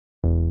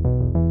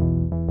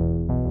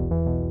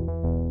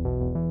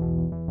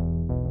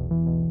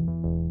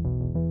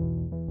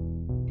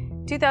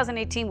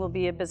2018 will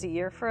be a busy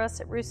year for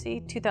us at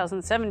RUSI.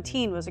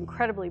 2017 was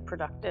incredibly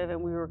productive,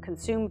 and we were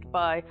consumed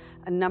by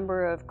a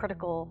number of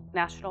critical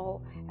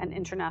national and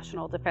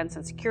international defense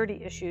and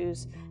security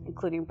issues,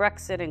 including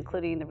Brexit,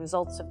 including the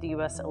results of the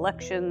US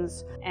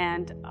elections.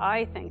 And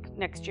I think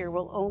next year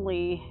will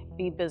only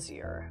be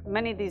busier.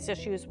 Many of these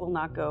issues will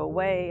not go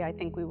away. I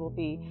think we will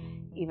be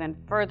even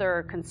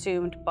further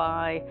consumed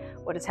by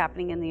what is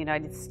happening in the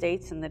United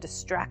States and the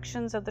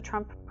distractions of the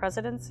Trump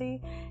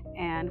presidency.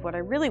 And what I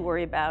really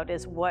worry about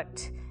is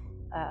what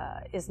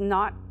is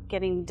not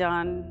getting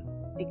done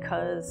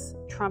because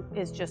Trump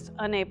is just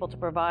unable to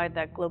provide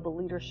that global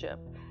leadership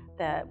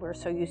that we're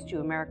so used to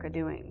America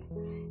doing.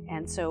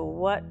 And so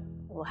what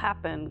will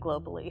happen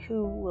globally?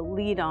 Who will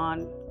lead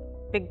on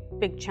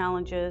big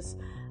challenges?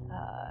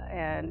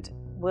 And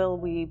will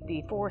we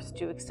be forced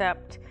to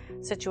accept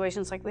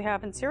situations like we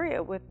have in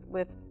Syria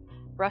with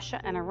Russia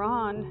and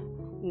Iran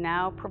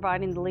now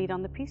providing the lead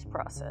on the peace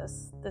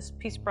process? This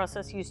peace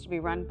process used to be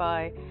run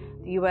by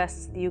the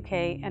US, the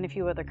UK, and a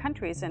few other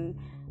countries, and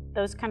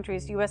those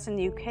countries, the US and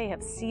the UK,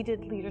 have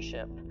ceded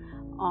leadership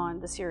on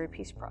the Syria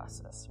peace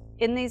process.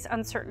 In these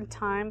uncertain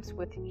times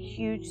with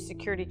huge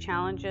security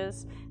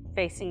challenges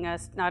facing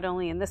us, not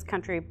only in this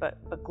country,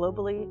 but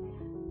globally,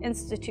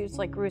 institutes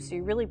like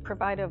RUSI really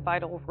provide a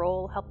vital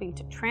role, helping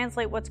to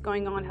translate what's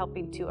going on,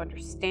 helping to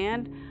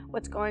understand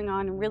what's going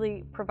on, and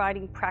really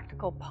providing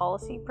practical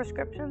policy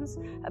prescriptions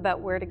about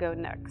where to go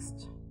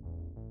next.